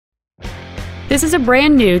This is a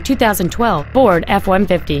brand new 2012 Ford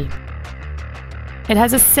F-150. It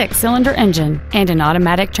has a 6-cylinder engine and an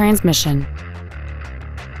automatic transmission.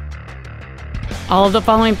 All of the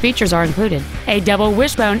following features are included: a double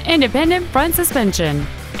wishbone independent front suspension,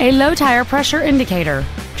 a low tire pressure indicator,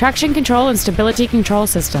 traction control and stability control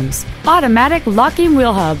systems, automatic locking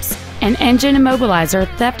wheel hubs, an engine immobilizer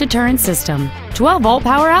theft deterrent system, 12-volt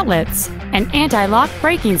power outlets, an anti-lock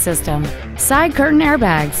braking system, side curtain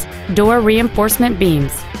airbags, door reinforcement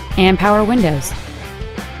beams, and power windows.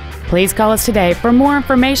 Please call us today for more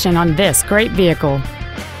information on this great vehicle.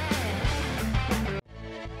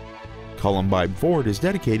 Columbine Ford is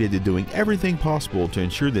dedicated to doing everything possible to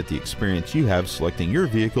ensure that the experience you have selecting your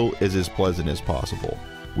vehicle is as pleasant as possible.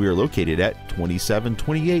 We are located at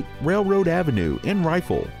 2728 Railroad Avenue in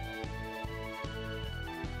Rifle.